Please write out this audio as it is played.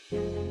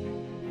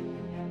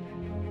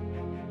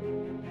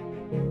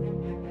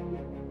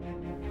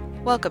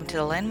Welcome to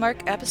the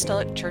Landmark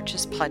Apostolic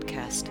Church's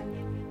podcast.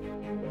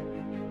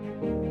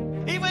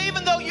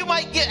 Even though you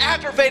might get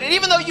aggravated,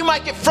 even though you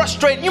might get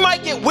frustrated, you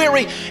might get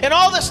weary, and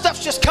all this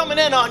stuff's just coming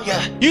in on you,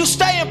 you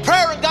stay in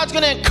prayer and God's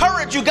going to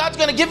encourage you. God's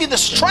going to give you the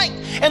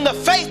strength and the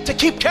faith to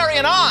keep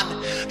carrying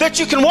on, that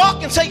you can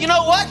walk and say, you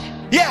know what?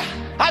 Yeah,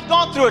 I've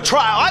gone through a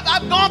trial.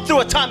 I've gone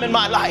through a time in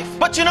my life.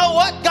 But you know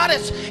what? God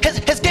has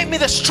given me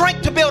the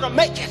strength to be able to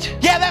make it.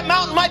 Yeah, that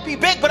mountain might be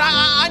big, but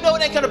I know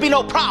it ain't going to be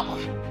no problem.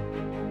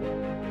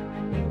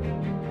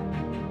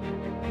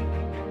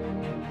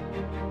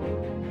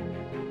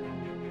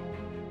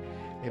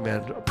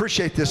 Amen.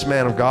 Appreciate this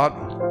man of God,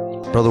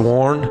 Brother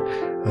Warren,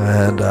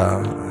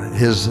 and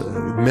his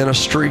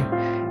ministry.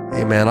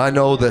 Amen. I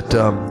know that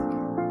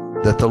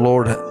that the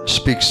Lord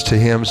speaks to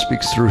him,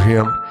 speaks through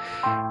him,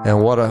 and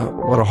what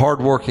a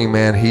hardworking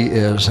man he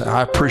is.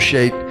 I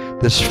appreciate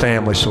this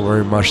family so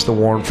very much, the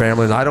Warren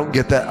family, and I don't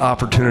get that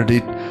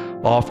opportunity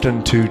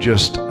often to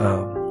just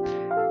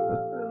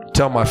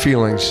tell my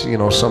feelings,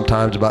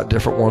 sometimes about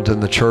different ones in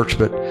the church,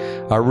 but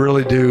I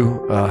really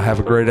do have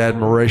a great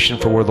admiration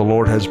for where the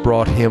Lord has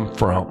brought him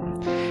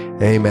from.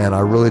 Amen.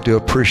 I really do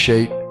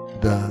appreciate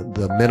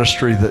the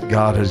ministry that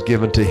God has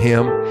given to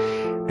him,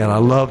 and I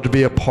love to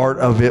be a part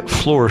of it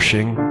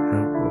flourishing,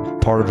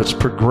 part of its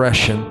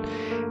progression.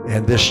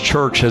 And this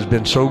church has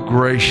been so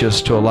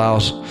gracious to allow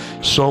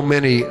so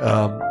many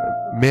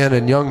men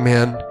and young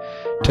men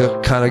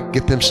to kind of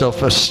get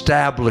themselves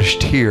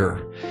established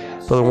here.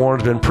 Brother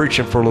Warren's been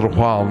preaching for a little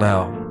while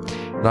now,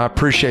 and I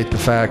appreciate the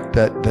fact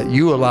that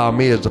you allow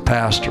me as a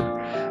pastor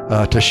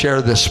to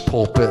share this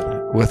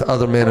pulpit with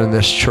other men in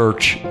this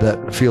church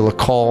that feel a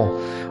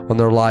call on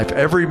their life.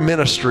 Every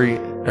ministry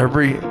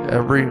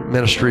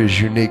is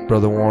unique,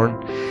 Brother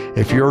Warren.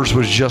 If yours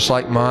was just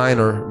like mine,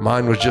 or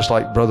mine was just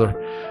like Brother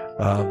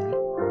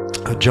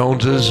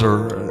Jones's,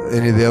 or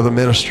any of the other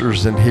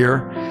ministers in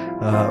here,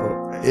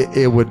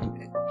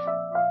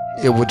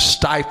 it would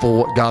stifle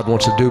what God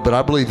wants to do. But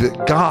I believe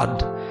that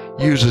God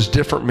uses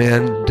different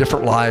men,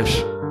 different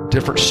lives,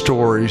 different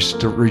stories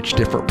to reach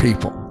different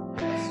people.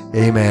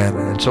 Amen.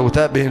 And so with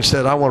that being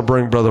said, I want to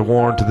bring Brother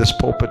Warren to this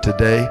pulpit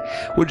today.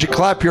 Would you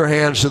clap your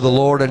hands to the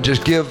Lord and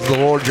just give the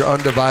Lord your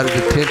undivided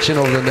attention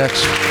over the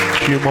next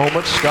few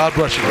moments? God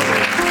bless you,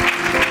 brother.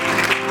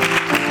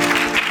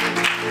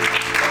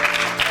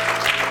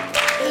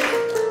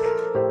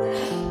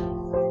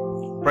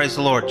 Praise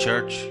the Lord,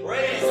 church.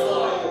 Praise the Lord.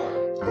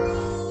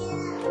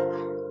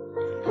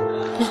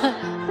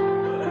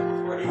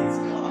 Praise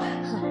God.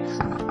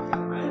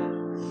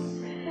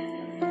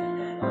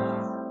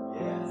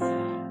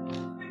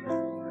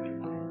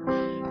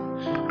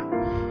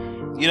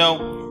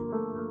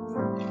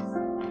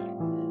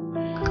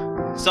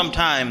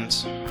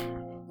 Sometimes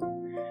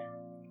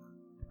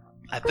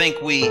I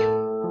think we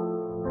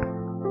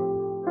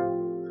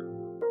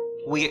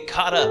get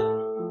caught up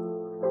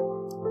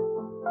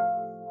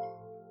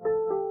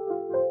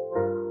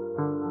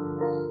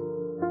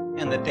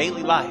in the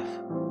daily life.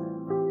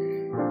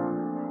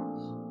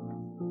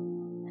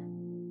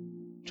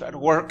 Try to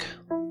work,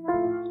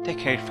 take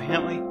care of your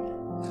family,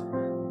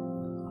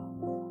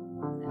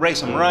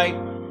 raise them right.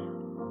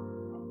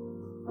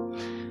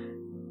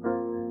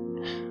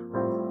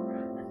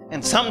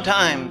 And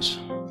sometimes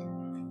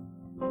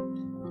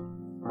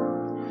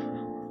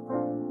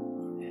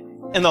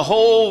in the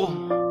whole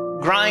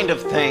grind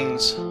of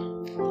things,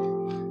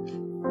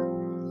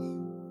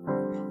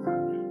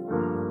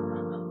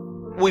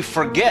 we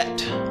forget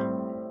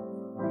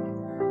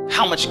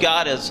how much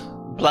God has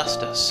blessed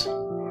us.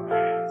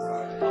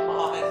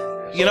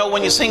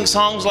 When you sing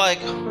songs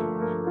like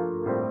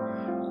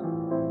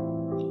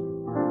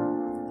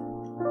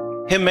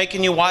Him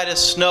making you white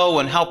as snow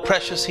and how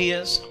precious He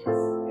is.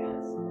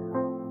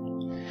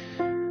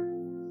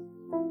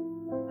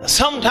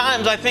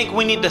 Sometimes I think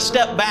we need to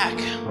step back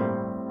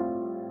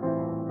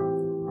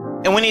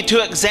and we need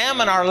to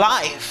examine our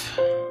life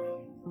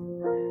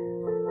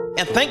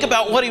and think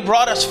about what He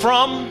brought us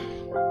from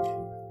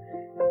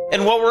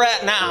and what we're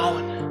at now.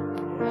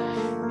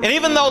 And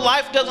even though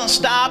life doesn't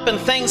stop and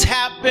things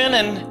happen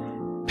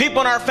and people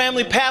in our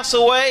family pass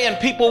away and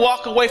people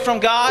walk away from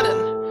God,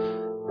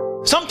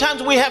 and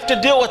sometimes we have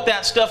to deal with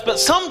that stuff, but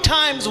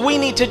sometimes we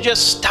need to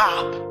just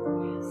stop.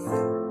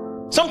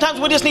 Sometimes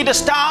we just need to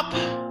stop,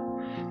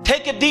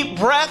 take a deep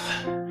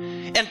breath,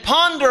 and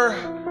ponder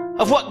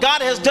of what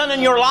God has done in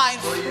your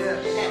life.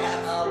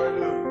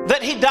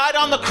 That He died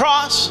on the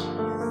cross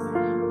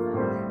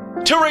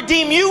to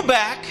redeem you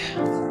back,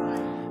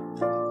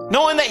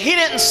 knowing that He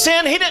didn't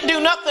sin, He didn't do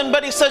nothing,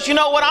 but He says, you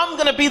know what, I'm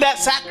going to be that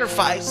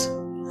sacrifice.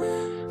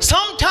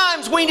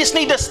 Sometimes we just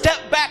need to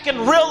step back and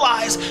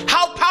realize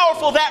how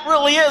powerful that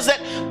really is,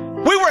 that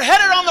we were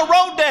headed on the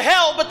road to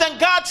hell, but then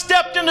God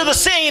stepped into the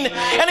scene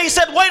and He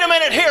said, wait a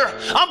minute here.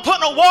 I'm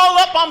putting a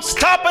wall up. I'm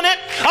stopping it.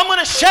 I'm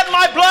going to shed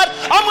my blood.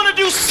 I'm going to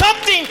do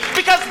something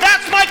because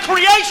that's my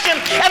creation.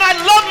 And I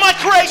love my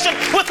creation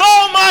with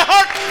all my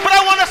heart, but I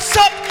want to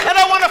sup and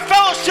I want to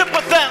fellowship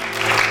with them.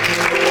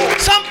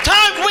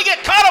 Sometimes we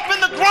get caught up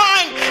in the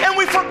grind and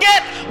we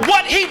forget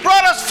what He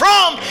brought us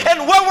from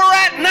and where we're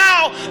at now.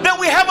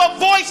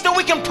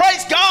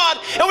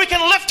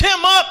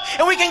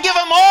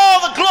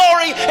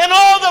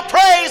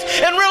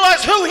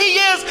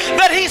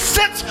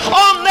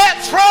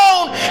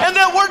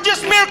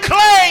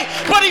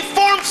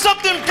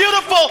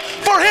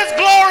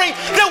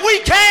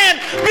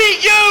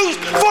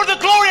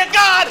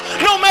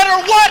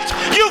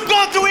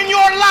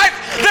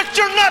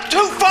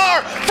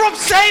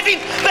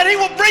 that He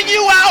will bring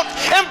you out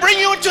and bring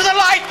you into the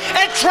light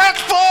and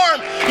transform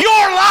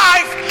your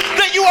life,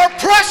 that you are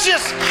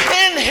precious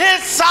in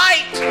His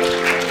sight.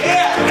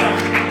 Yeah.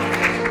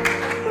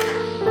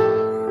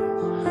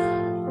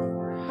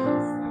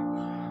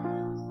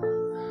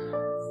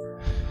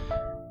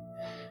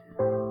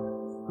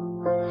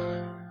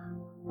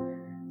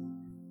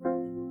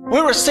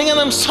 We were singing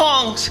them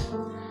songs.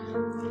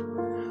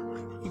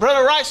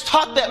 Brother Rice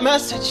taught that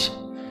message.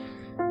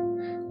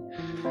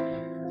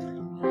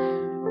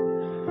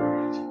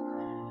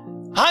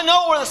 I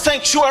know where the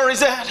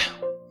sanctuary's at.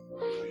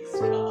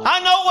 I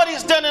know what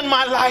He's done in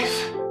my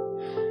life.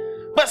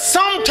 But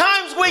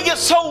sometimes we get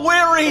so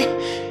weary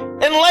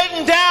and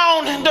laden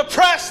down and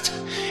depressed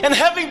and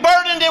heavy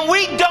burdened, and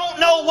we don't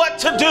know what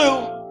to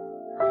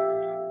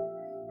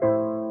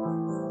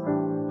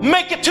do.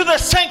 Make it to the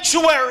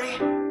sanctuary.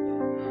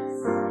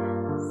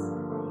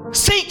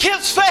 Seek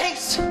His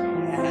face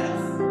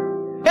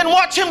and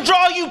watch Him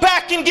draw you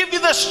back and give you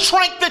the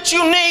strength that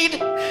you need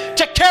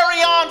to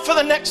carry on for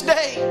the next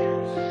day.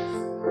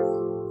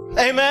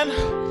 Amen.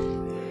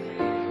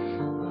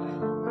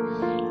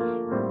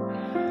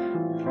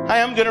 I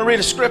am going to read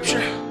a scripture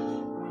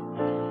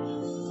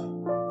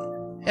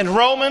in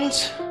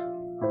Romans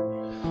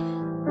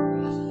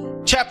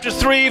chapter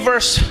 3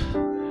 verse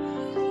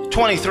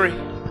 23.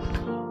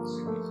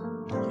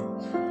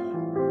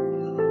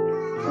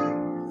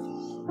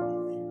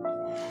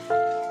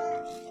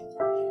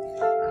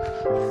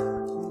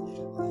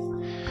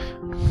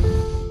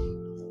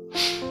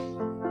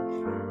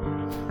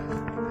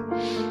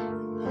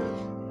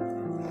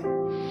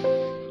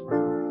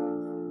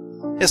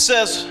 It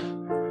says,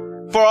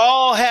 "For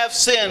all have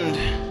sinned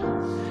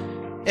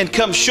and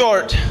come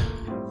short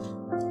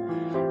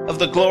of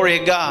the glory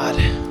of God."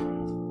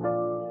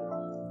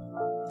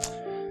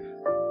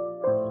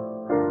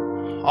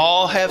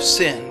 All have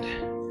sinned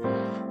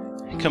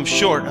and come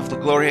short of the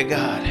glory of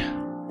God.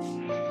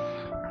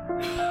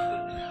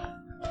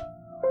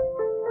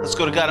 Let's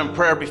go to God in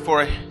prayer before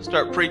I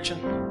start preaching.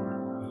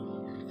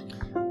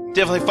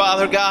 Heavenly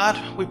Father, God,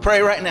 we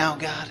pray right now,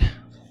 God.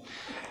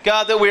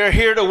 God, that we are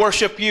here to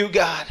worship You,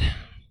 God.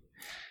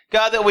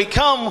 God, that we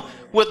come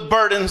with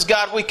burdens,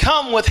 God. We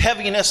come with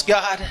heaviness,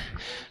 God.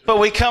 But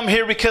we come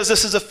here because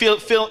this is a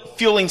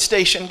fueling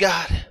station,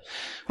 God.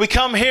 We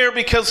come here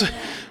because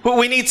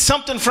we need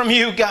something from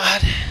You,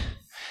 God.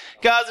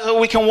 God, so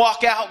we can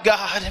walk out,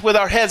 God, with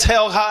our heads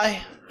held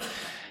high.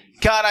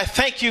 God, I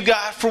thank You,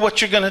 God, for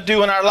what You're going to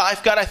do in our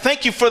life. God, I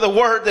thank You for the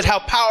word, that how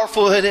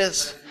powerful it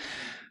is.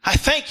 I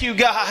thank You,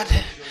 God,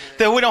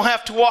 that we don't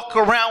have to walk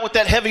around with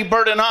that heavy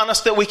burden on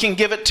us, that we can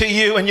give it to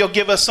You and You'll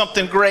give us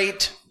something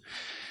great.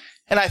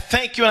 And I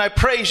thank You and I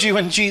praise You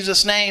in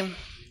Jesus' name.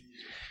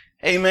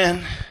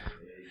 Amen.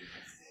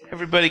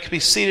 Everybody can be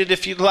seated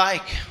if you'd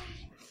like.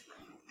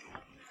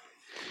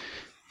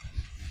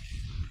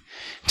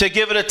 To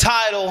give it a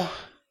title,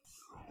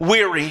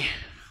 Weary.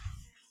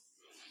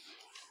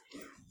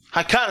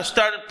 I kind of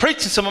started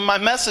preaching some of my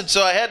message,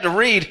 so I had to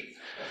read.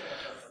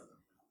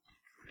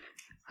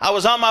 I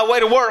was on my way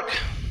to work.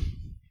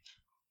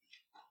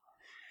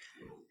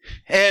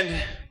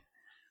 And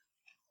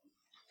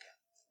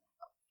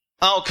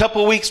a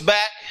couple of weeks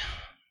back,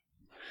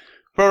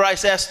 Brother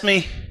Rice asked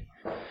me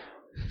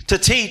to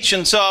teach,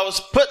 and so I was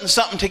putting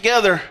something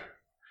together.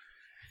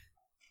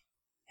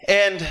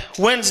 And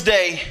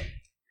Wednesday,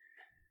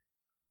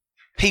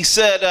 he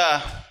said,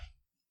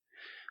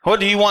 "What,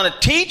 do you want to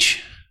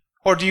teach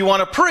or do you want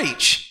to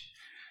preach?"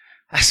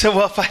 I said,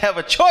 "Well, if I have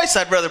a choice,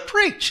 I'd rather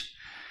preach."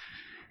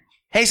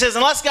 And he says,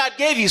 "Unless God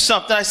gave you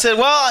something." I said,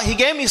 "Well, He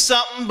gave me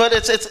something, but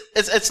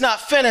it's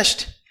not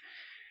finished."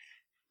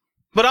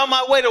 But on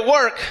my way to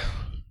work,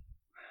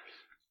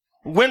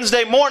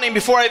 Wednesday morning,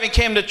 before I even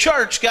came to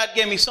church, God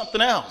gave me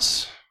something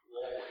else.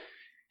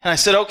 And I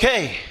said,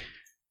 okay,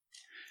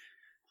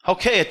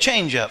 a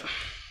change up.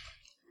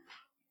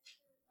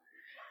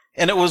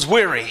 And it was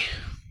weary.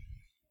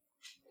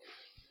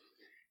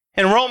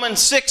 In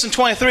Romans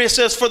 6:23, it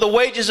says, "For the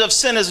wages of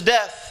sin is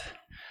death,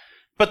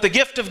 but the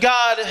gift of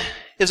God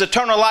is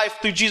eternal life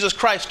through Jesus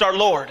Christ our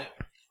Lord."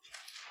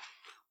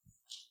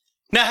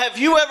 Now, have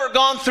you ever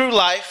gone through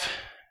life?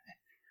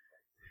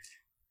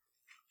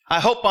 I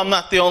hope I'm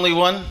not the only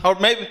one, or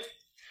maybe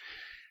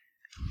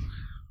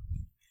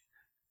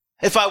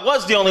if I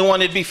was the only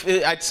one,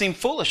 I'd seem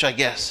foolish, I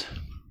guess.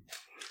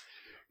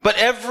 But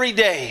every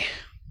day,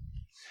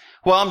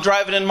 while I'm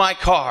driving in my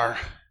car,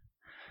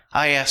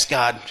 I ask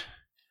God,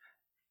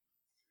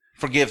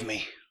 forgive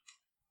me.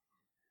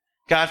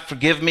 God,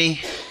 forgive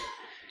me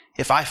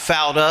if I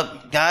fouled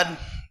up. God,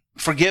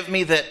 forgive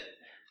me that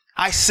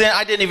I sinned.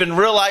 I didn't even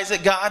realize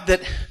it,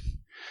 God.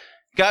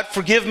 God,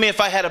 forgive me if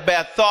I had a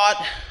bad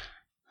thought.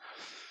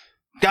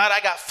 God,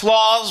 I got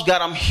flaws.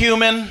 God, I'm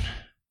human.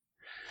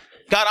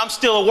 God, I'm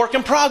still a work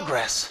in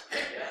progress.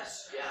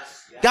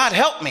 Yes. God,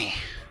 help me.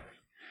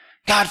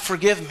 God,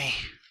 forgive me.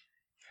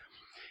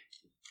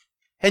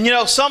 And you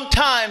know,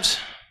 sometimes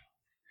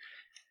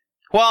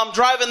while I'm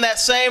driving that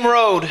same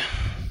road,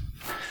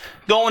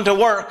 going to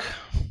work,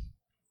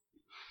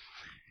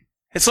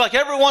 It's like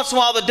every once in a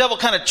while the devil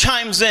kind of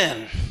chimes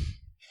in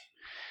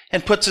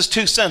and puts his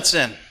 2 cents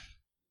in.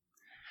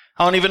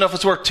 I don't even know if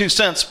it's worth 2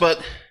 cents,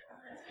 but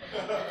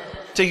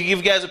to give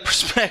you guys a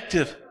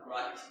perspective.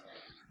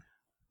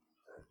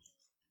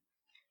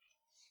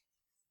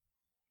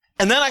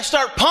 And then I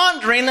start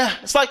pondering.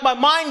 It's like my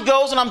mind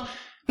goes, and I'm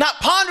not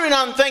pondering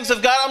on things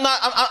of God.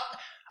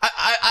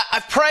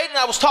 I've prayed and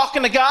I was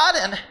talking to God,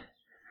 and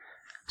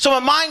so my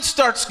mind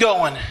starts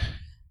going.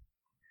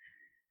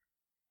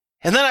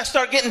 And then I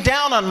start getting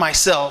down on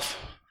myself.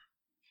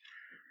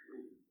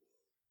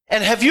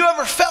 And have you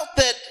ever felt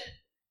that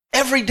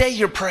every day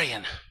you're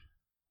praying?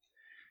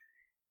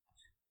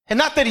 And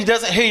not that he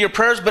doesn't hear your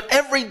prayers, but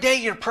every day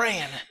you're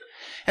praying.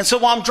 And so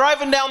while I'm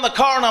driving down the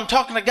car and I'm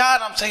talking to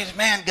God, I'm saying,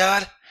 man,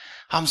 God,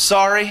 I'm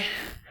sorry.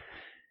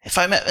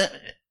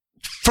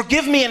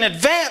 Forgive me in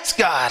advance,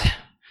 God.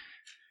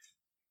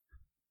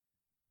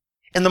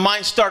 And the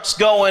mind starts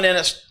going, and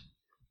it's,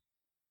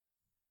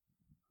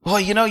 well,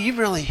 you know, you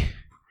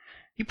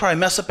probably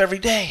mess up every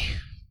day.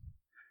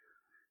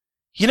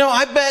 You know,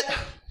 I bet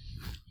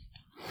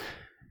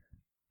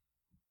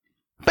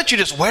you're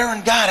just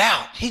wearing God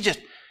out. He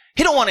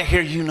don't want to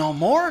hear you no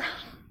more.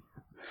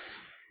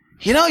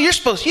 You know, you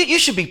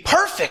should be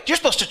perfect. You're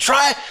supposed to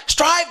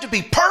strive to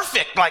be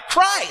perfect like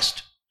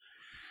Christ.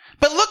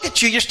 But look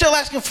at you, you're still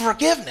asking for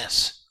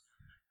forgiveness.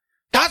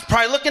 God's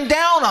probably looking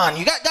down on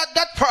you.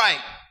 God probably,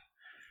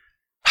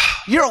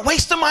 you're a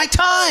waste of my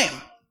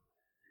time.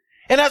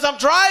 And as I'm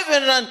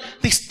driving, and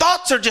these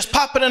thoughts are just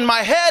popping in my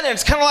head, and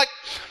it's kind of like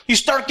you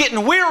start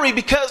getting weary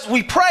because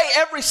we pray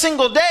every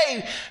single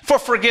day for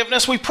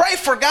forgiveness. We pray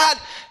for God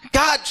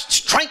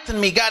strengthen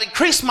me. God,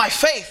 increase my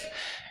faith.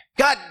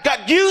 God,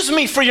 use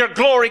me for your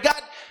glory.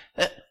 God,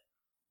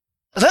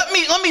 let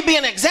me be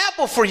an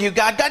example for you,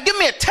 God. God, give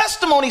me a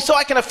testimony so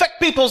I can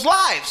affect people's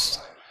lives.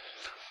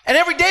 And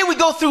every day we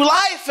go through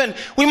life, and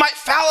we might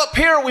foul up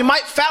here, we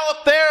might foul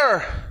up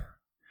there.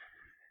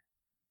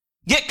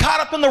 Get caught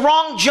up in the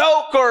wrong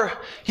joke, or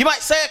you might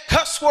say a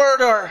cuss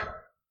word,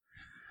 or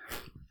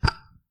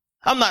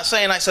I'm not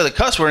saying I said a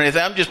cuss word or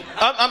anything.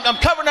 I'm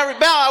covering every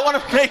bow. I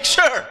want to make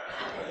sure.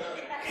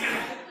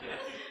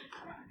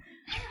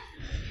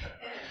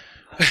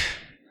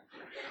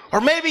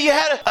 Or maybe you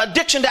had an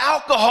addiction to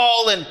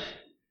alcohol and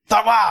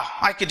thought, wow,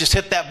 I could just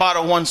hit that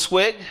bottle one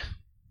swig.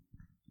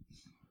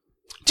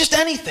 Just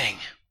anything.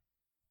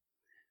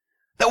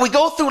 That we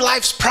go through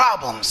life's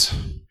problems.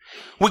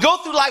 We go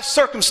through life's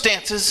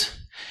circumstances,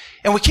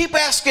 and we keep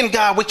asking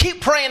God, we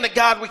keep praying to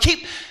God, we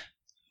keep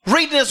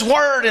reading His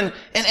Word and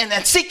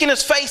seeking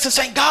His face and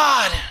saying,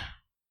 God.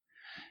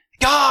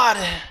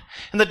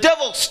 And the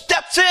devil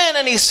steps in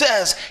and he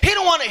says, he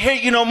don't want to hear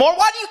you no more.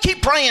 Why do you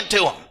keep praying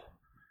to him?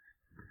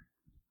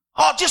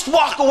 Oh, just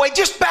walk away.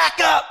 Just back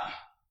up.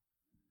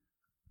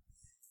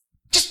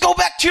 Just go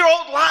back to your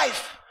old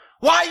life.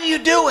 Why do you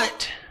do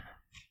it?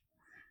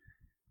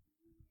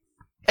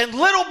 And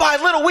little by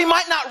little, we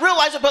might not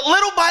realize it, but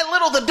little by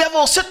little, the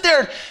devil will sit there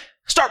and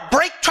try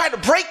to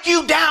break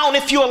you down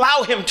if you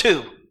allow him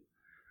to.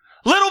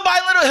 Little by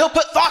little, he'll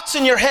put thoughts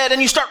in your head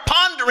and you start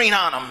pondering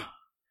on them.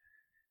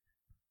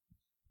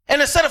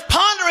 And instead of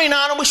pondering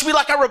on them, we should be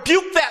like, I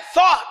rebuke that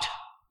thought.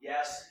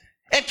 Yes.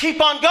 And keep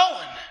on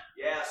going.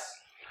 Yes.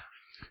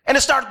 And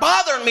it started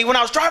bothering me when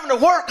I was driving to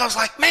work. I was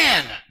like,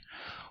 man,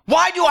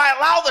 why do I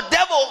allow the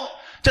devil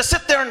to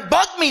sit there and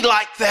bug me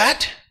like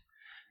that?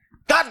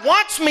 God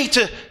wants me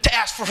to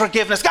ask for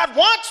forgiveness. God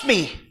wants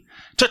me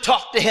to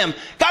talk to Him.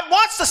 God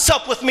wants to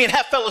sup with me and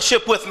have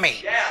fellowship with me.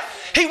 Yes.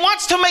 He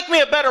wants to make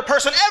me a better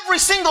person every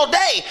single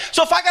day.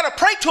 So if I got to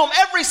pray to Him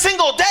every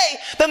single day,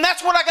 then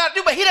that's what I got to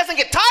do. But He doesn't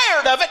get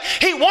tired of it.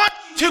 He wants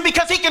you to,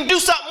 because He can do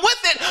something with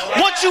it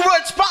once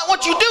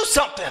you do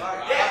something.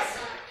 Yes.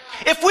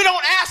 If we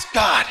don't ask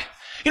God,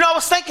 I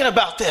was thinking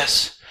about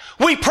this.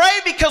 We pray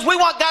because we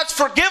want God's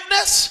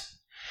forgiveness.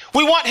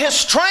 We want His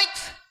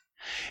strength.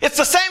 It's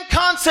the same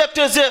concept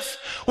as if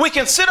we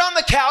can sit on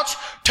the couch,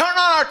 turn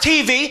on our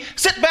TV,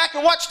 sit back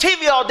and watch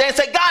TV all day and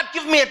say, God,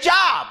 give me a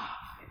job.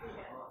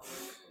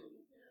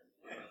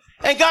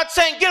 And God's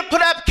saying,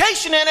 put an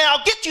application in and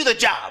I'll get you the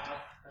job.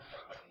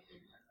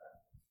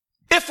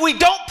 If we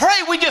don't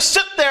pray, we just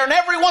sit there and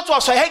every once in a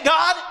while say, hey,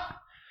 God.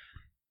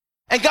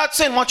 And God's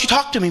saying, why don't you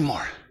talk to me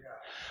more?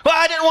 Well,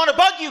 I didn't want to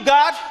bug you,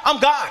 God. I'm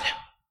God.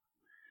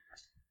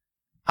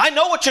 I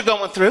know what you're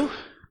going through.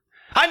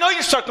 I know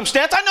your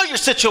circumstance. I know your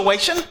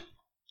situation.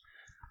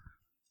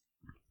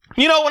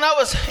 When I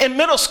was in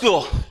middle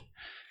school,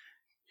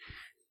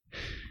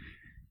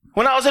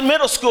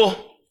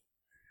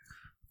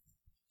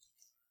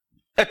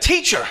 a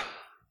teacher,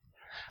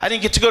 I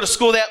didn't get to go to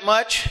school that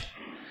much.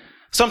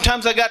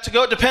 Sometimes I got to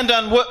go. It depended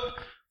on what,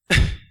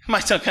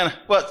 might sound kind of,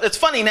 well, it's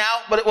funny now,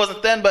 but it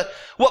wasn't then, but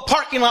what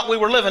parking lot we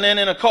were living in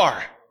a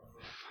car.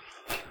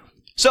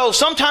 So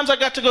sometimes I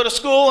got to go to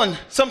school and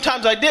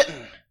sometimes I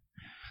didn't.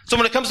 So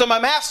when it comes to my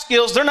math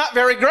skills, they're not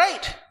very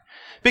great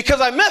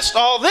because I missed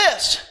all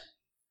this.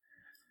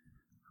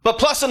 But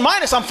plus and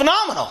minus, I'm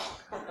phenomenal.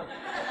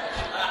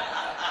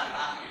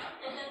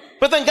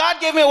 But then God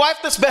gave me a wife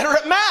that's better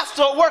at math,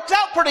 so it works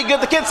out pretty good.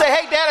 The kids say,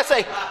 hey, Dad, I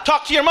say,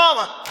 talk to your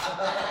mama.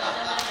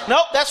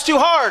 Nope, that's too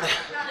hard.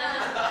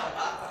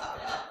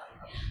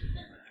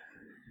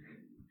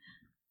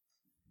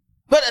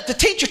 But the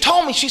teacher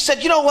told me, she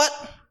said, you know what?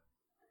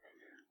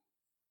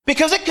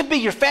 Because it could be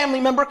your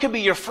family member, it could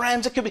be your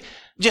friends, it could be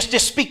just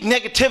speak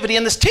negativity.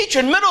 And this teacher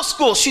in middle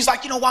school, she's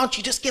like, why don't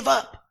you just give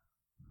up?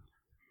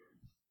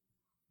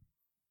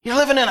 You're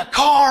living in a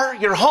car,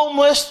 you're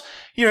homeless,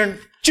 you're in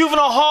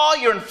juvenile hall,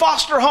 you're in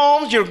foster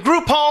homes, you're in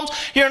group homes,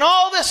 you're in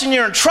all this and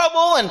you're in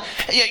trouble and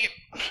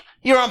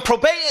you're on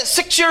probation at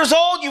 6 years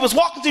old, you was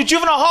walking through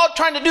juvenile hall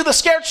trying to do the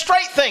scared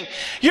straight thing.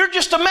 You're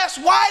just a mess.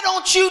 Why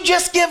don't you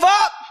just give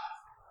up?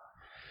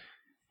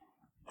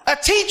 A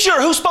teacher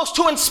who's supposed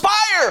to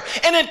inspire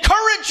and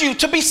encourage you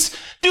to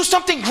do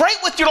something great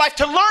with your life,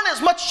 to learn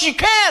as much as you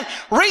can,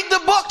 read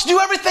the books, do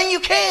everything you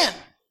can.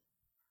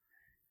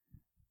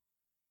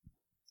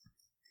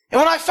 And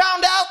when I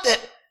found out that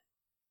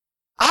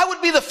I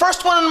would be the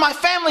first one in my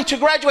family to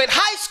graduate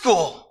high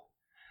school,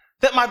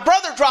 that my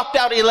brother dropped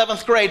out of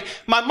 11th grade,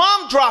 my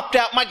mom dropped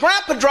out, my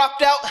grandpa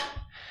dropped out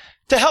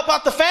to help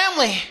out the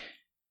family,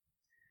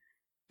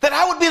 that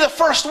I would be the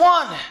first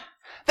one.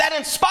 That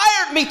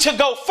inspired me to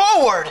go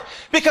forward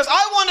because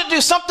I want to do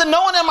something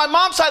no one on my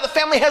mom's side of the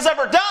family has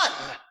ever done.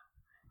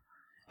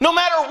 No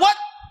matter what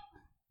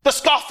the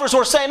scoffers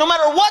were saying, no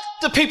matter what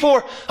the people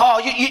were,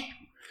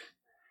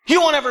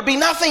 you won't ever be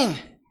nothing.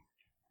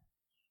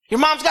 Your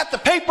mom's got the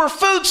paper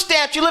food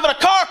stamps, you live in a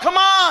car, come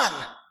on.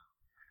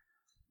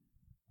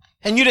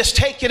 And you just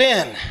take it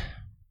in.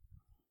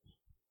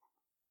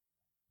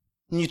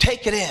 And you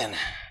take it in.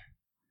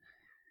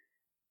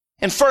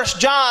 In 1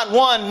 John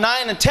 1,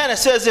 9 and 10, it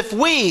says, if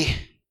we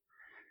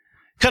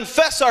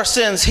confess our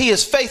sins, he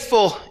is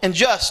faithful and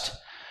just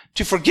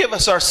to forgive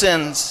us our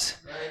sins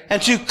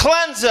and to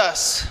cleanse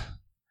us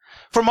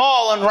from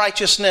all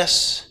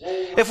unrighteousness.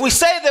 If we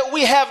say that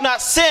we have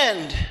not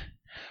sinned,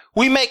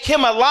 we make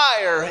him a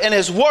liar and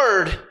his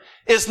word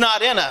is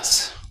not in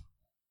us.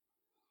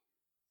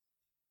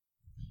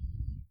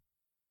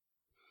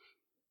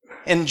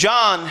 In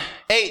John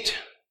 8,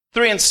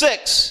 3 and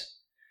 6,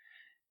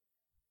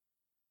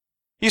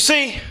 you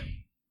see,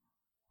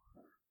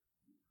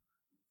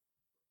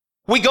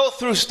 we go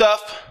through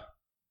stuff,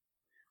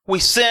 we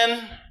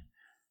sin,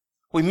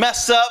 we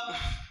mess up,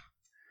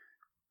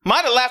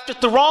 might have laughed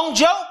at the wrong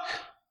joke,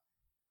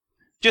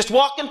 just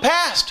walking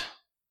past.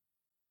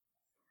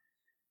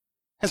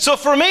 And so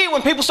for me,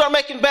 when people start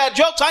making bad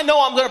jokes, I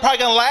know I'm probably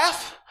going to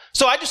laugh,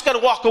 so I just got to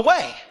walk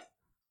away.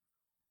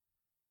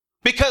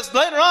 Because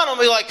later on, I'll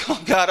be like,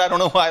 oh God, I don't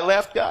know why I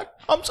laughed, God.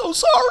 I'm so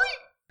sorry.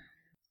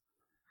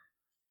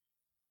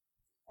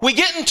 We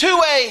get into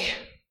a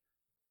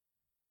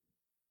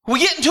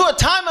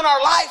time in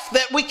our life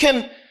that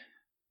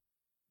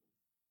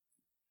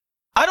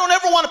I don't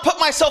ever want to put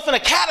myself in a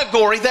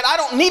category that I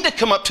don't need to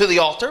come up to the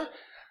altar,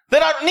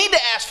 that I don't need to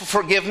ask for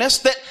forgiveness,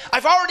 that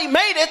I've already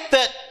made it,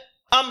 that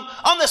I'm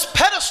on this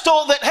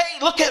pedestal that, hey,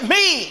 look at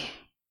me.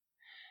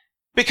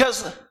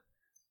 Because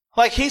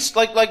like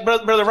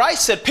Brother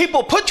Rice said,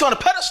 people put you on a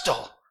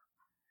pedestal.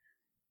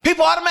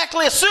 People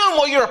automatically assume,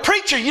 well, you're a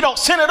preacher, you don't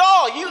sin at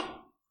all.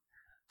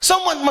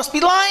 Someone must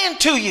be lying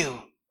to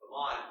you.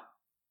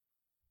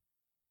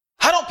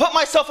 I don't put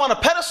myself on a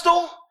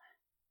pedestal.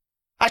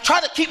 I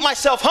try to keep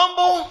myself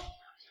humble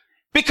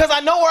because I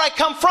know where I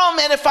come from.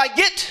 And if I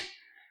get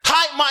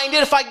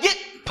high-minded, if I get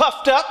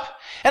puffed up,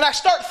 and I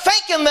start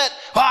thinking that,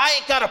 well, I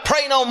ain't got to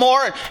pray no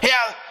more,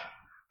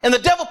 and the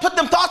devil put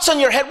them thoughts on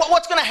your head,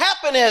 what's going to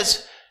happen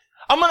is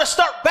I'm going to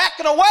start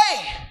backing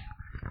away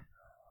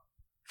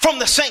from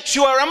the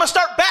sanctuary. I'm going to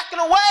start backing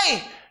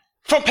away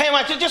from paying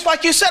my, just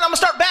like you said, I'm going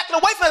to start backing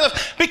away from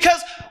this. Because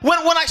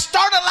when I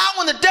start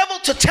allowing the devil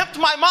to tempt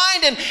my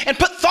mind and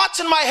put thoughts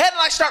in my head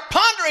and I start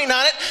pondering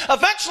on it,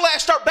 eventually I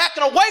start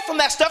backing away from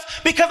that stuff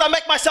because I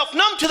make myself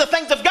numb to the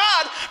things of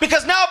God,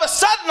 because now all of a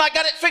sudden I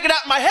got it figured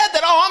out in my head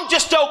that, I'm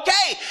just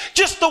okay,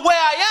 just the way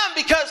I am,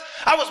 because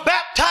I was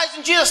baptized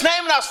in Jesus'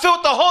 name and I was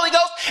filled with the Holy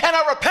Ghost and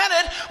I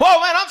repented.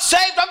 Well, man, I'm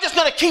saved. I'm just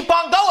going to keep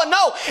on going.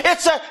 No,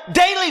 it's a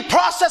daily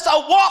process, a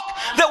walk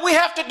that we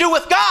have to do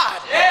with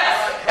God.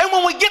 Yes. And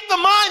when we get the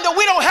mind that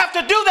we don't have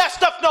to do that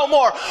stuff no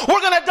more,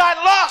 we're going to die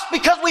lost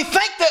because we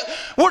think that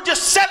we're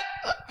set,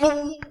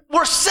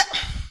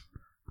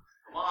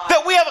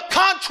 that we have a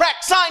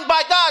contract signed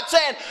by God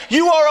saying,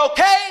 you are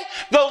okay,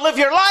 go live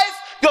your life,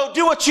 go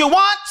do what you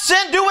want,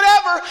 sin, do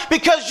whatever,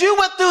 because you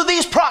went through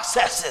these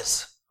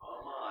processes.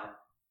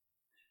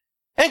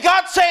 And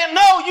God's saying,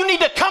 no, you need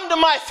to come to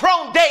my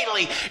throne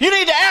daily. You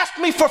need to ask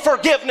me for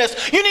forgiveness.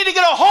 You need to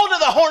get a hold of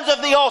the horns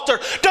of the altar.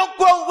 Don't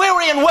grow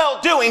weary in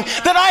well-doing,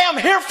 that I am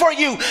here for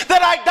you,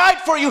 that I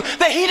died for you,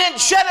 that he didn't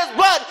shed his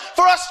blood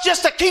for us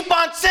just to keep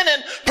on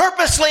sinning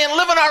purposely and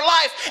living our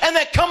life and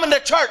then coming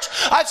to church.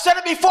 I've said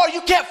it before,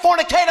 you can't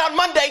fornicate on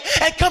Monday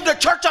and come to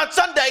church on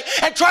Sunday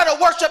and try to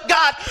worship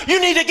God.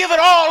 You need to give it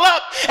all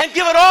up and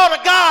give it all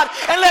to God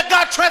and let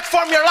God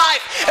transform your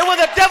life. And when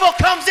the devil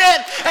comes in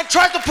and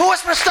tries to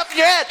whisper stuff in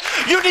your head,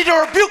 you need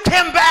to rebuke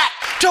him back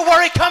to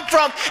where he come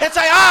from and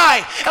say,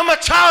 I am a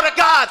child of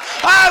God.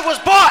 I was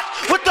bought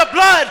with the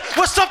blood,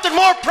 with something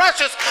more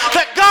precious,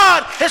 that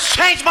God has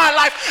changed my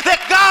life,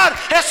 that God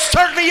has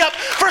stirred me up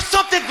for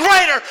something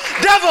greater.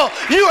 Devil,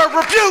 you are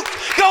rebuked.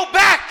 Go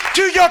back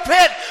to your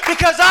pit,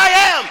 because I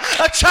am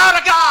a child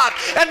of God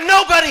and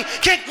nobody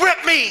can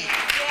grip me.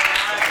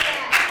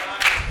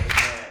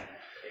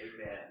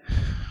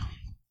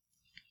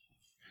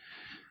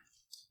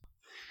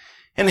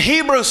 In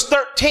Hebrews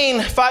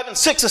 13, 5 and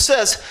 6, it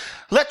says,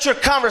 let your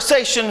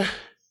conversation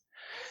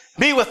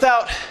be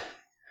without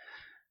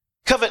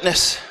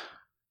covetousness,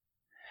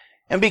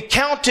 and be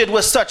counted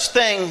with such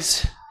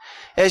things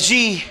as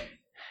ye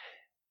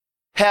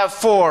have,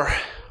 for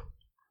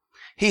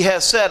he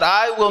has said,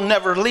 I will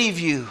never leave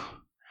you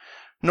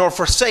nor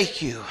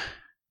forsake you,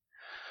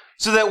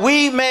 so that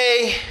we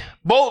may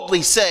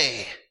boldly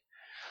say,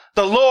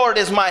 the Lord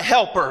is my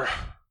helper,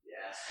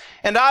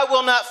 and I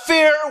will not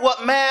fear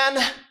what man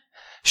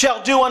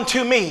shall do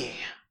unto me.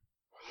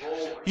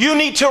 You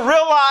need to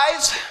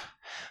realize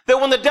that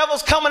when the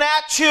devil's coming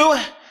at you,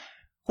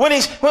 when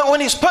he's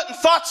putting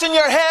thoughts in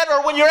your head,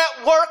 or when you're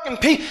at work and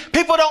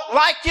people don't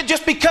like you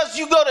just because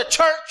you go to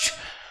church,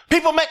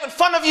 people making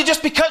fun of you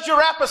just because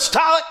you're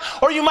apostolic,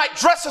 or you might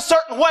dress a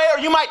certain way, or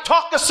you might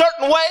talk a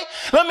certain way.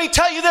 Let me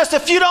tell you this,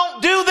 if you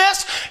don't do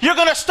this, you're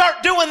going to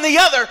start doing the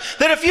other.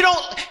 That if you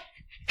don't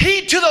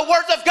heed to the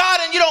words of God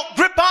and you don't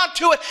grip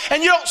onto it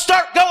and you don't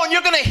start going,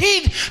 you're going to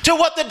heed to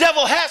what the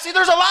devil has. See,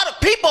 there's a lot of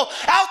people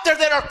out there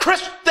that are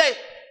Christian.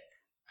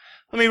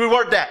 Let me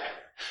reword that.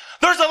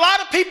 There's a lot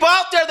of people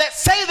out there that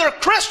say they're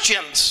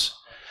Christians,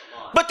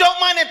 but don't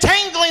mind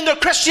entangling their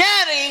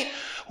Christianity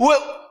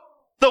with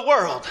the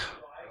world.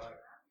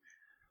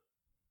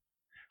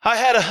 I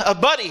had a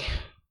buddy,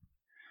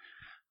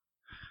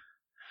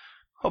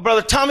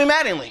 Brother Tommy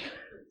Mattingly.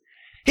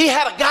 He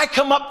had a guy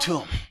come up to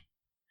him,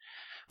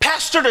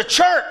 pastored a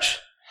church,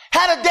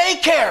 had a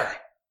daycare.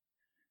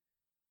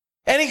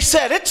 And he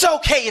said, it's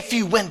okay if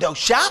you window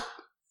shop.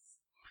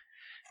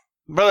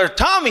 Brother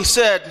Tommy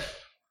said,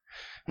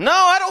 no,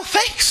 I don't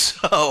think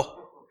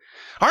so.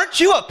 Aren't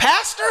you a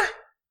pastor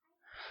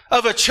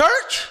of a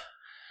church?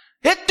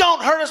 It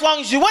don't hurt as long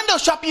as you window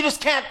shop, you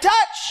just can't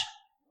touch.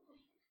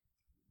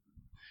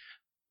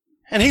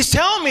 And he's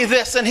telling me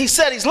this, and he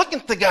said, he's looking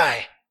at the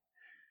guy.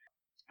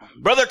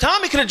 Brother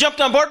Tommy could have jumped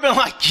on board and been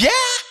like, yeah,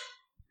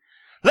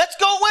 let's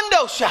go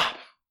window shop.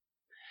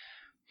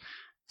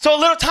 So a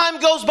little time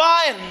goes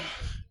by, and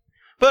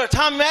Brother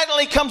Tommy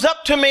Mattingly comes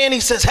up to me and he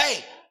says,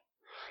 hey.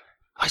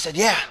 I said,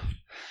 yeah.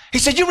 He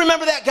said, you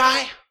remember that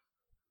guy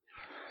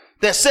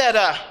that said,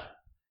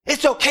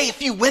 it's okay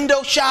if you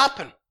window shop?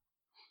 And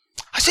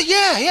I said,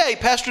 yeah, he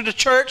pastored a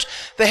church.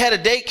 They had a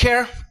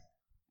daycare.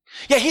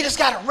 Yeah, he just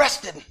got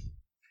arrested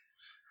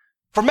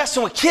for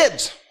messing with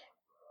kids.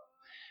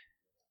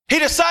 He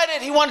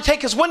decided he wanted to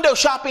take his window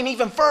shopping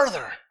even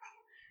further.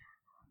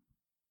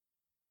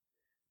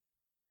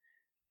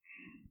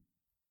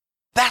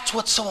 That's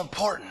what's so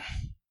important,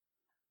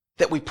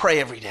 that we pray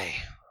every day.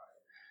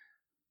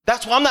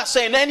 That's why I'm not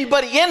saying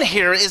anybody in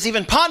here is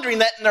even pondering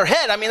that in their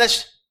head. I mean,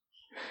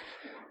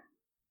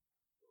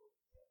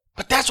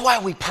 but that's why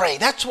we pray.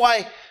 That's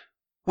why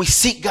we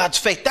seek God's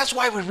faith. That's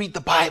why we read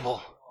the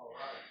Bible.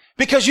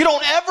 Because you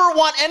don't ever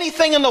want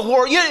anything in the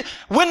world,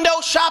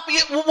 window shopping,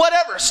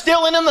 whatever,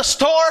 stealing in the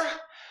store,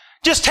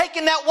 just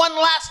taking that one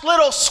last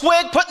little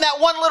swig, putting that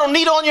one little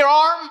needle in your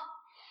arm,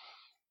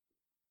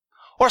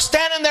 or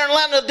standing there and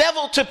allowing the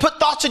devil to put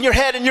thoughts in your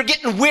head, and you're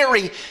getting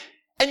weary,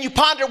 and you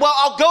ponder, well,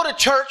 I'll go to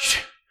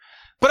church,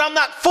 but I'm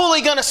not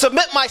fully going to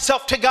submit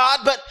myself to God,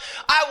 but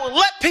I will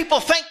let people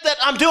think that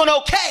I'm doing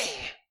okay.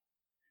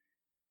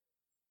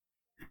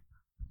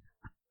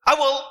 I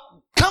will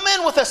come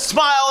in with a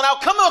smile, and I'll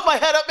come in with my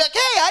head up like,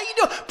 hey, how you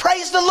doing?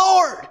 Praise the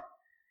Lord.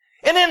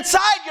 And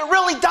inside you're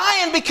really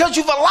dying because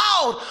you've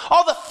allowed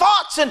all the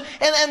thoughts and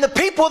the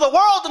people of the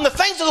world and the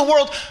things of the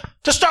world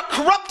to start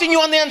corrupting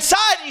you on the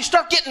inside, and you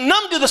start getting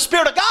numb to the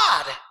Spirit of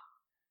God.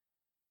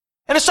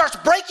 And it starts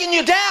breaking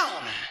you down.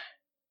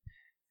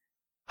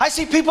 I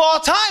see people all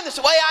the time that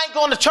say, well, I ain't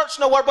going to church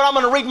nowhere, but I'm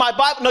going to read my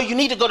Bible. No, you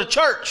need to go to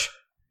church.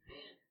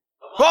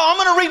 Well, I'm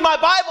going to read my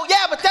Bible.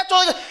 Yeah, but that's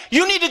only,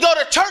 you need to go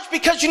to church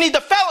because you need the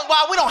fellowship.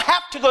 Well, we don't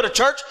have to go to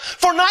church.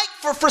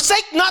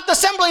 Forsake not the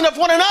assembling of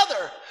one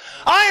another.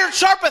 Iron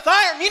sharpeth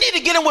iron. You need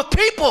to get in with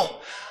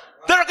people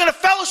that are going to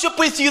fellowship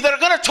with you, that are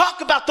going to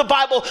talk about the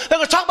Bible, that are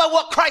going to talk about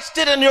what Christ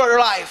did in your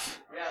life.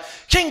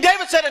 Yes. King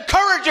David said,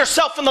 encourage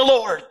yourself in the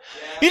Lord.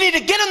 Yes. You need to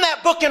get in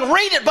that book and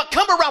read it, but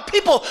come around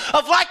people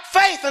of like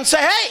faith and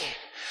say, hey,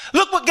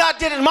 look what God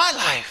did in my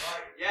life.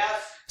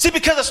 Yes. See,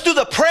 because it's through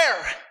the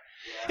prayer.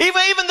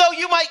 Even though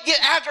you might get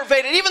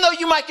aggravated, even though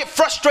you might get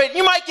frustrated,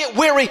 you might get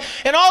weary,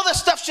 and all this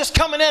stuff's just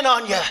coming in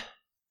on you.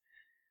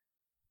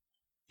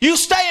 You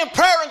stay in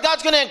prayer, and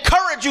God's going to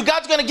encourage you.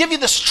 God's going to give you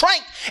the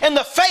strength and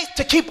the faith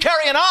to keep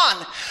carrying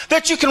on,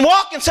 that you can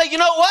walk and say, you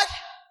know what?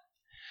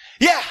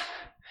 Yeah,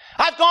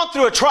 I've gone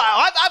through a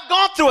trial. I've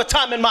gone through a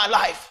time in my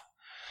life.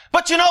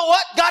 But you know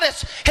what? God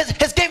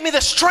has given me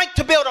the strength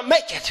to be able to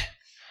make it.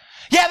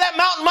 Yeah, that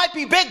mountain might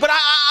be big, but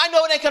I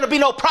know it ain't going to be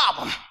no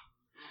problem.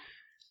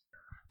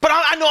 But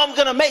I know I'm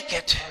going to make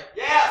it.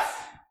 Yes.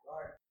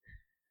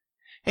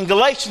 In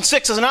Galatians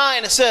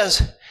 6:9 it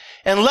says,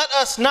 and let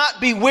us not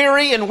be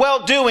weary in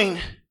well-doing,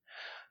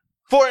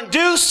 for in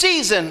due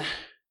season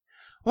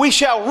we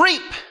shall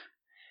reap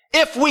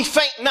if we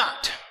faint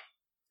not.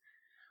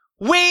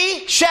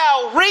 We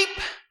shall reap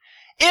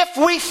if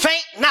we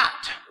faint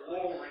not.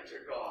 Glory to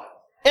God.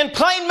 In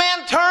plain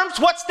man terms,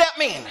 what's that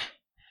mean?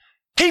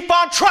 Keep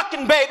on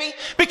trucking, baby,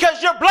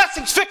 because your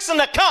blessing's fixing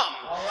to come.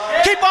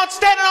 Right. Keep on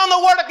standing on the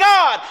Word of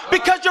God,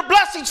 because your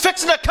blessing's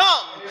fixing to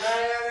come.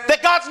 Amen.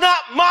 That God's not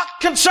mocked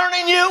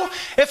concerning you.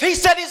 If He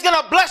said He's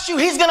going to bless you,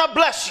 He's going to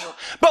bless you.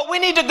 But we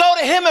need to go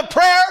to Him in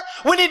prayer.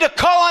 We need to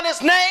call on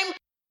His name.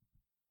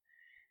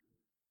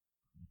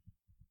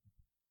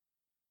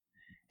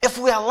 If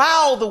we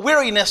allow the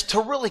weariness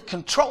to really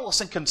control us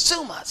and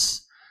consume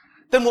us,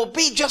 then we'll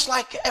be just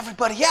like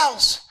everybody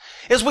else.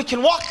 Is we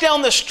can walk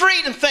down the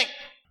street and think,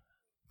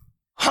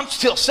 I'm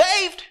still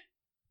saved.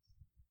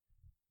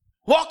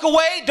 Walk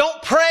away,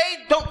 don't pray,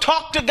 don't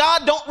talk to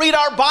God, don't read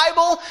our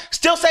Bible,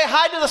 still say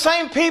hi to the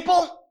same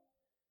people.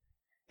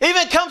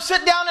 Even come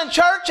sit down in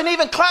church and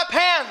even clap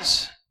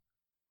hands.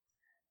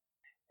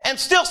 And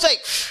still say,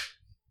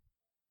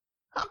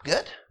 I'm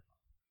good.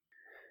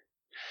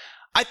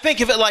 I think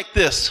of it like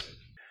this.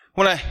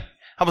 When I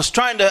was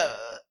trying to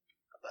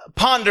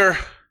ponder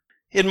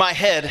in my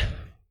head,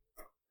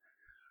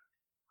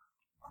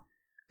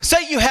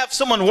 say you have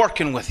someone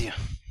working with you,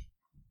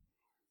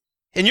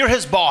 and you're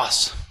his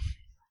boss.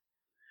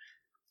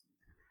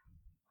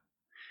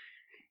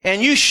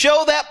 And you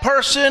show that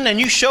person, and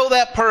you show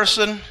that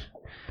person,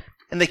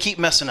 and they keep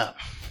messing up.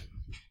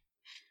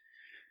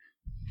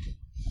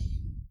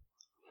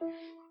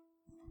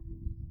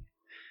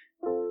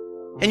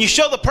 And you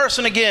show the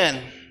person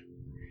again,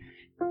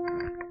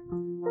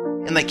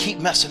 and they keep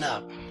messing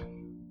up.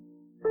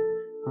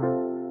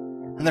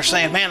 And they're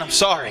saying, man, I'm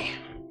sorry.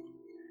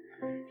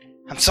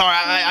 I'm sorry,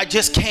 I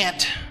just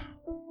can't.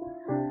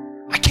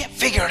 I can't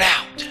figure it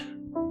out.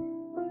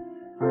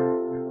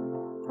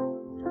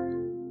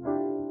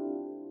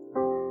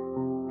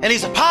 And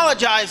he's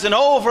apologizing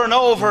over and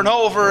over and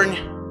over. And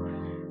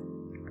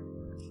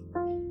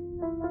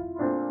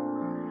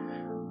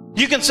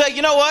you can say,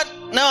 you know what?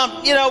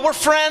 No, we're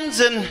friends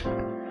and,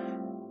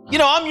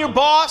 I'm your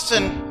boss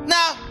and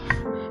no,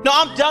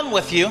 I'm done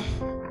with you.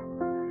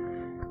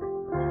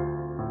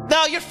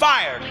 No, you're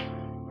fired.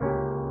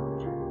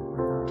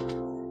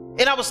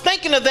 And I was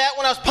thinking of that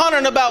when I was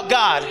pondering about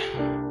God.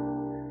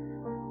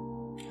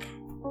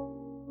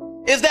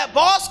 Is that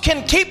boss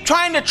can keep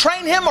trying to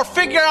train him or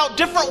figure out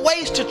different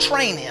ways to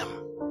train him.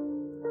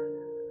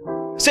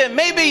 Say,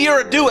 maybe you're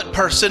a do-it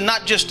person,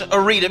 not just a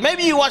read it.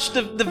 Maybe you watched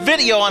the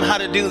video on how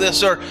to do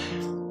this, or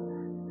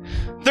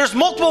there's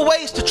multiple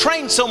ways to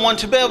train someone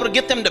to be able to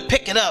get them to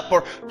pick it up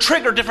or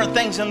trigger different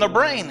things in their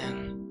brain.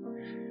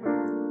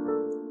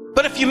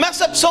 But if you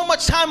mess up so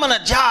much time on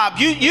a job,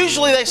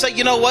 usually they say,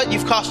 you know what,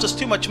 you've cost us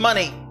too much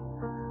money.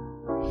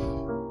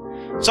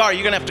 Sorry,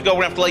 you're going to have to go,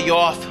 we're going to have to lay you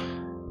off.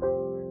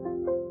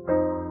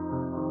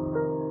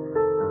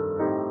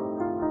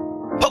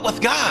 But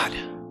with God,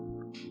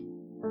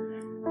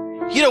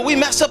 we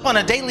mess up on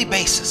a daily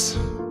basis.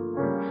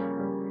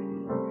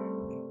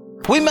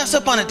 We mess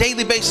up on a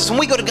daily basis, and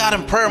we go to God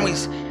in prayer,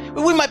 and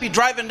we might be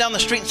driving down the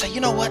street and say,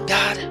 you know what,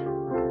 God?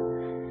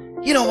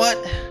 You know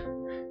what?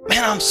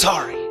 Man, I'm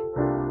sorry.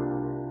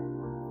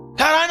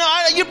 God, I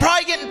know you're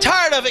probably getting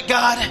tired of it,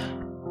 God.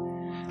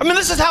 I mean,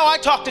 this is how I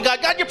talk to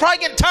God. God, you're probably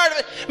getting tired of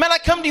it. Man, I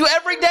come to you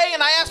every day,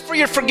 and I ask for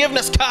your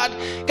forgiveness, God.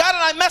 God,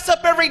 and I mess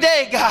up every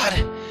day, God.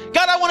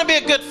 God, I want to be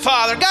a good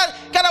father. God,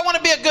 I want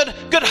to be a good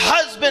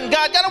husband.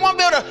 God, I want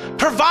to be able to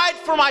provide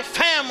for my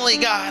family,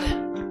 God.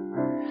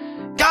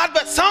 God,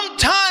 but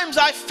sometimes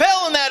I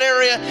fail in that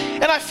area,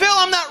 and I feel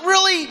I'm not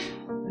really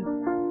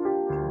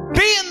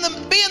being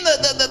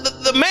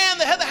the man,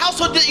 the head of the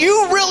household that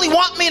you really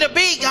want me to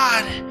be,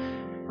 God.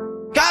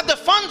 God, the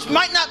funds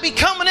might not be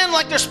coming in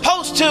like they're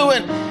supposed to,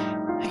 and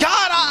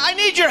God, I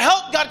need your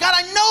help, God. God,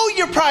 I know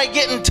you're probably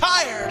getting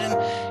tired,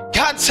 and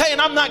God's saying,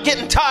 I'm not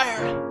getting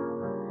tired.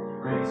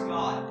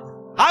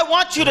 I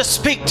want you to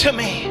speak to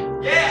me.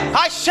 Yes.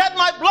 I shed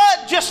my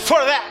blood just for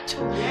that.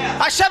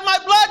 Yes. I shed my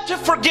blood to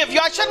forgive you.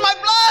 I shed my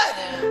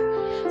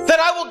blood that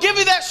I will give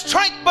you that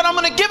strength, but I'm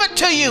going to give it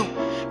to you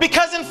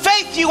because in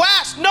faith you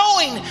ask,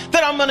 knowing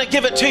that I'm going to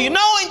give it to you,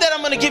 knowing that I'm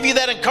going to give you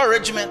that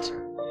encouragement.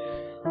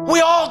 We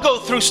all go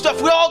through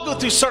stuff. We all go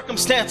through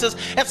circumstances,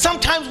 and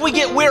sometimes we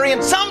get weary,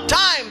 and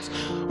sometimes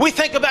we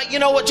think about, you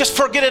know what, just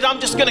forget it. I'm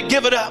just going to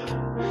give it up.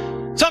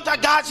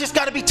 Sometimes God's just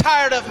got to be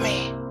tired of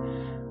me.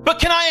 But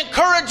can I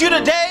encourage you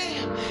today?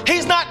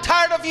 He's not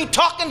tired of you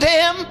talking to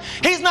him.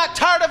 He's not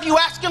tired of you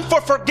asking for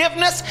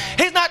forgiveness.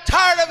 He's not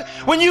tired of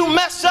when you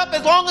mess up,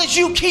 as long as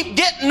you keep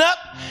getting up.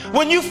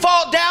 When you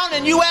fall down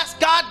and you ask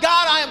God,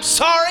 God, I am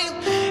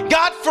sorry.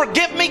 God,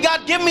 forgive me.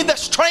 God, give me the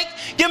strength.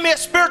 Give me a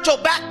spiritual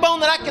backbone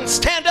that I can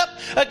stand up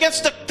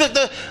against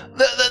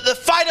the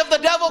fight of the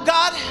devil,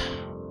 God.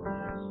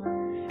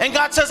 And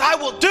God says, I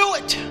will do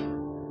it.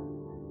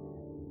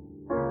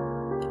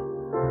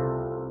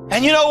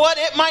 And you know what?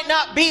 It might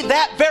not be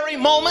that very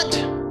moment.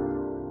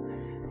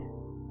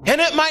 And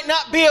it might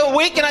not be a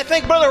week. And I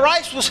think Brother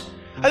Bryce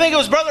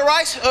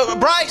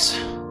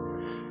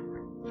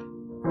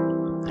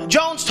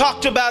Jones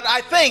talked about, I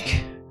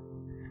think,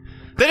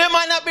 that it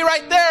might not be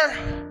right there,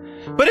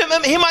 but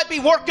he might be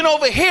working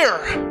over here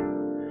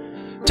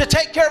to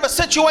take care of a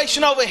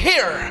situation over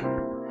here,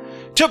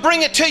 to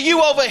bring it to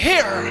you over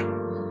here.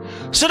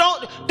 So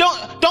don't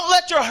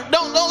let your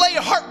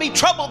heart be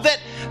troubled that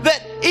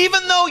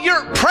even though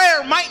your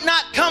prayer might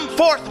not come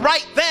forth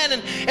right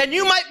then, and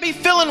you might be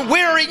feeling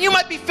weary, you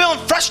might be feeling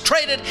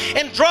frustrated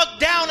and drugged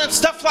down and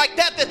stuff like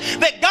that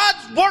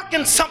God's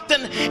working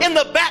something in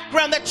the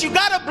background, that you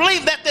got to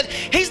believe that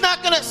He's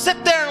not going to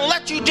sit there and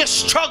let you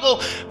just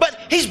struggle, but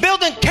He's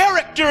building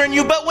character in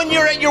you. But when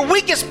you're at your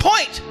weakest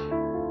point,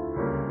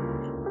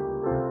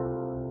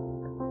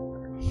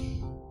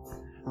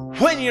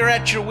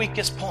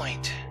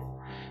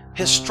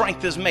 His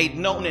strength is made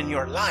known in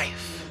your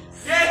life.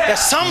 That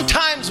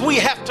sometimes we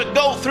have to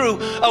go through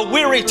a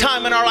weary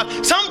time in our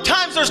life.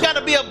 Sometimes there's got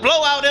to be a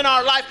blowout in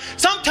our life.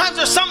 Sometimes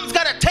there's something's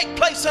got to take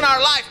place in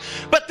our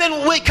life. But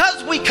then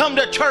because we come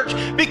to church,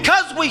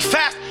 because we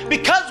fast,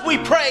 because we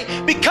pray,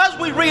 because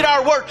we read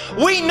our word,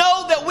 we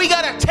know that we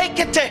got to take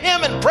it to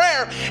Him in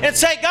prayer and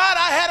say, God,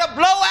 I had a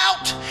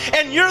blowout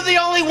and You're the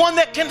only one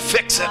that can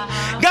fix it.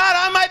 God,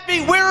 I might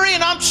be weary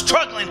and I'm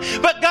struggling,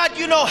 but God,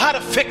 You know how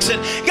to fix it.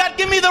 God,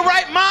 give me the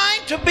right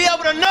mind to be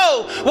able to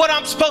know what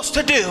I'm supposed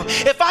to do.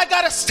 If I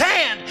got to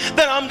stand,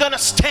 then I'm going to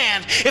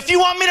stand. If You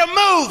want me to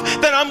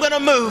move, then I'm going to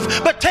move.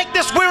 But take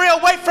this weary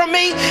away from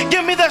me.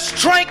 Give me the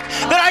strength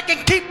that I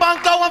can keep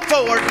on going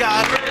forward,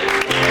 God.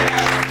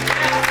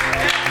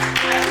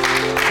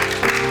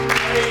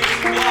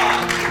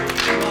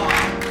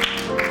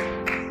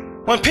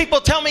 When people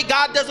tell me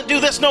God doesn't do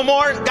this no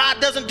more, and God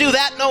doesn't do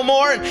that no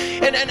more, and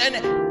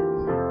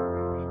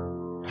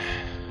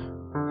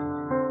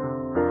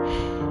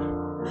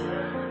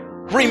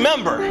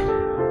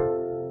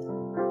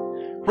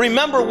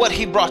remember what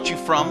He brought you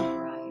from.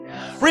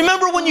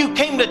 Remember when you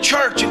came to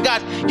church and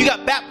you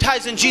got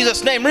baptized in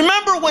Jesus' name.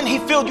 Remember when He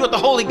filled you with the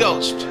Holy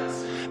Ghost.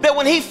 That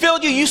when He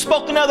filled you, you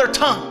spoke in other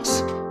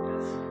tongues.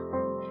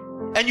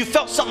 And you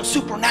felt something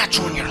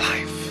supernatural in your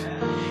life.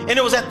 And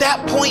it was at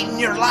that point in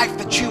your life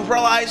that you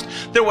realized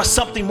there was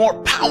something more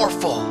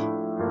powerful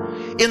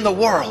in the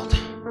world.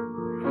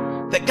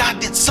 That God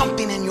did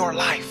something in your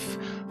life.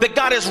 That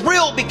God is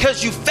real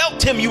because you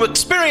felt Him, you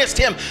experienced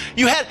Him.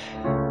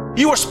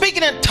 You were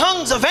speaking in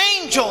tongues of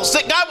angels,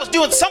 that God was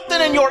doing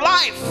something in your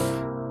life.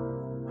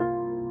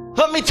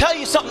 Let me tell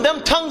you something,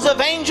 them tongues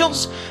of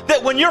angels,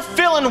 that when you're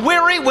feeling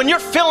weary, when you're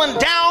feeling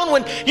down,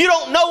 when you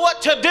don't know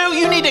what to do,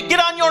 you need to get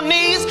on your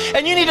knees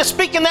and you need to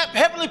speak in that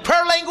heavenly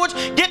prayer language,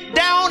 get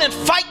down and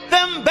fight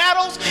them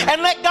battles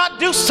and let God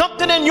do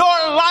something in your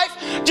life.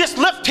 Just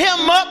lift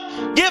Him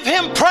up, give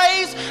Him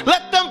praise,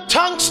 let them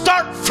tongues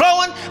start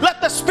flowing,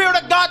 let the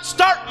Spirit of God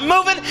start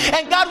moving,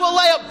 and God will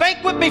lay a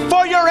banquet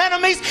before your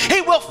enemies. He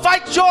will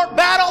fight your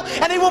battle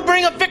and He will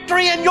bring a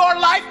victory in your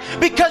life,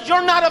 because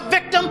you're not a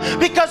victim,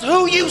 because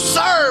who you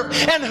serve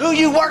and who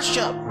you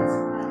worship.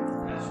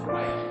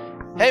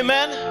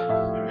 Amen.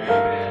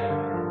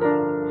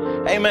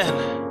 Amen.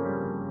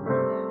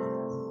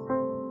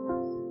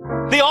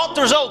 The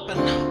altar's open.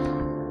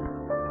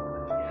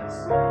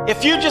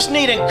 If you just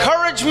need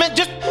encouragement,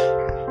 just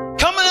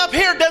coming up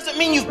here doesn't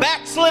mean you've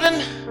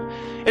backslidden.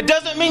 It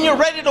doesn't mean you're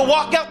ready to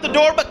walk out the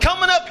door, but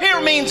coming up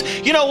here means,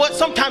 you know what,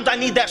 sometimes I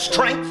need that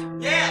strength.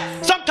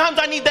 Yes. Sometimes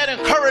I need that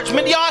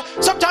encouragement.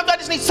 Sometimes I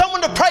just need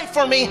someone to pray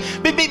for me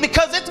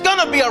because it's going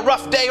to be a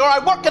rough day, or I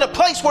work at a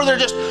place where they're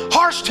just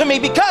harsh to me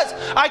because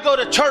I go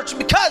to church,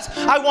 because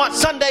I want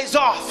Sundays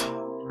off.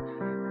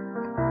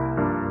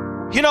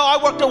 You know, I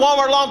worked at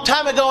Walmart a long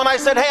time ago and I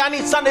said, hey, I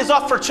need Sundays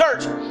off for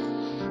church.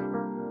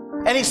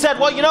 And he said,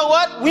 well, you know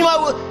what?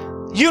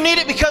 You need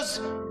it because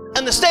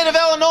in the state of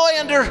Illinois,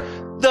 under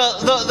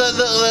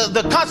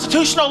the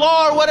constitutional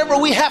law or whatever,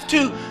 we have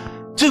to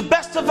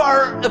best of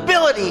our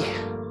ability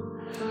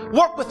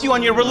work with you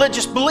on your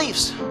religious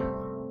beliefs.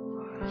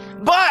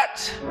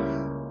 But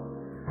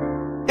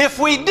if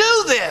we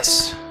do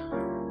this,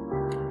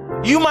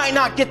 you might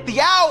not get the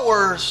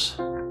hours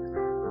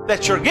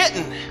that you're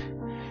getting.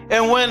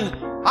 And when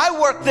I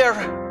worked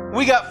there,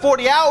 we got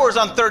 40 hours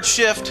on third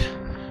shift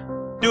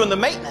doing the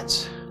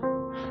maintenance.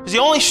 It's the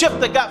only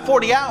shift that got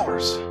 40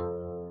 hours.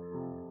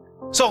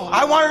 So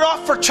I want it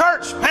off for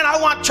church. Man,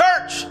 I want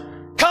church.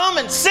 Come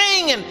and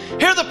sing and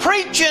hear the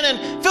preaching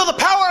and feel the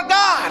power of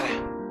God.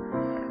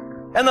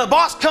 And the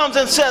boss comes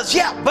and says,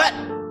 yeah, but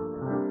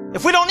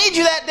if we don't need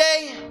you that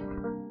day,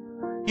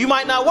 you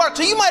might not work.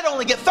 So you might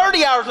only get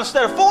 30 hours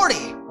instead of 40.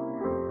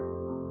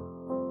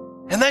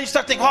 And then you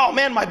start thinking, oh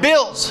man, my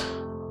bills.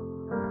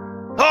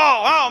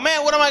 Oh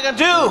man, what am I going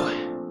to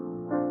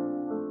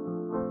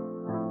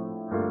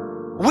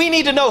do? We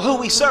need to know who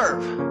we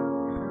serve.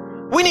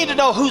 We need to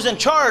know who's in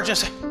charge and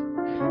say,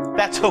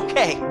 that's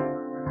okay.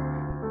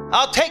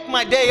 I'll take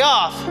my day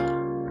off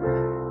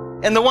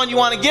and the one you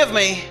want to give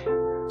me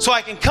so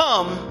I can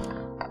come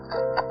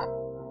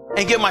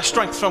and get my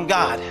strength from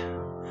God.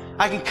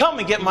 I can come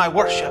and get my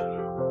worship.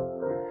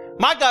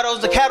 My God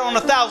owns the cattle on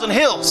 1,000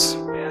 hills.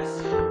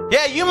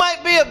 Yeah, you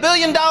might be a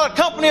billion-dollar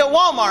company at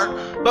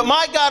Walmart, but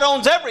my God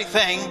owns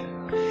everything,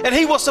 and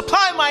He will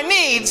supply my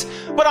needs,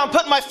 but I'm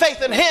putting my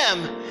faith in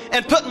Him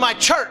and putting my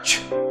church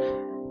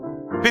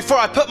before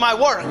I put my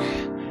work,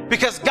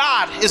 because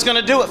God is going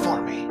to do it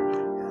for me.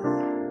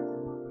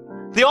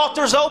 The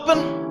altar's open.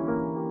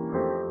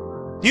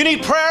 You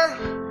need prayer?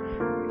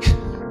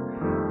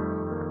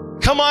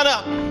 Come on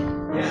up.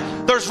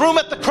 There's room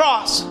at the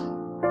cross.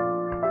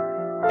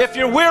 If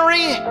you're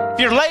weary, if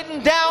you're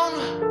laden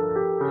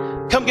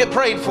down, come get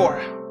prayed for.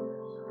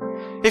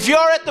 If you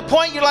are at the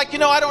point you're like,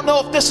 I don't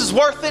know if this is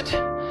worth it,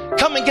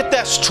 come and get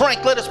that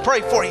strength. Let us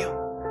pray for you.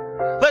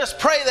 Let us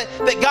pray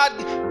that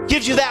God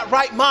gives you that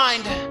right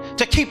mind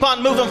to keep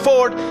on moving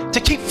forward, to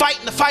keep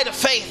fighting the fight of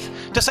faith,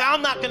 to say,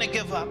 I'm not going to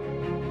give up.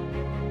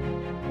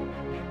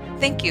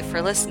 Thank you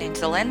for listening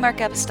to the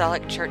Landmark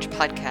Apostolic Church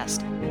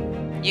podcast.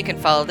 You can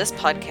follow this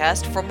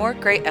podcast for more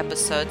great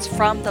episodes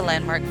from the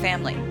Landmark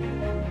family.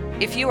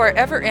 If you are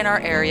ever in our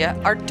area,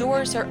 our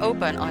doors are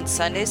open on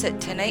Sundays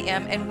at 10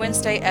 a.m. and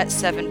Wednesday at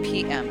 7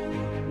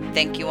 p.m.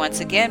 Thank you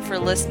once again for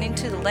listening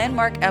to the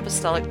Landmark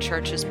Apostolic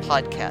Church's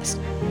podcast.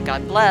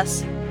 God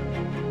bless.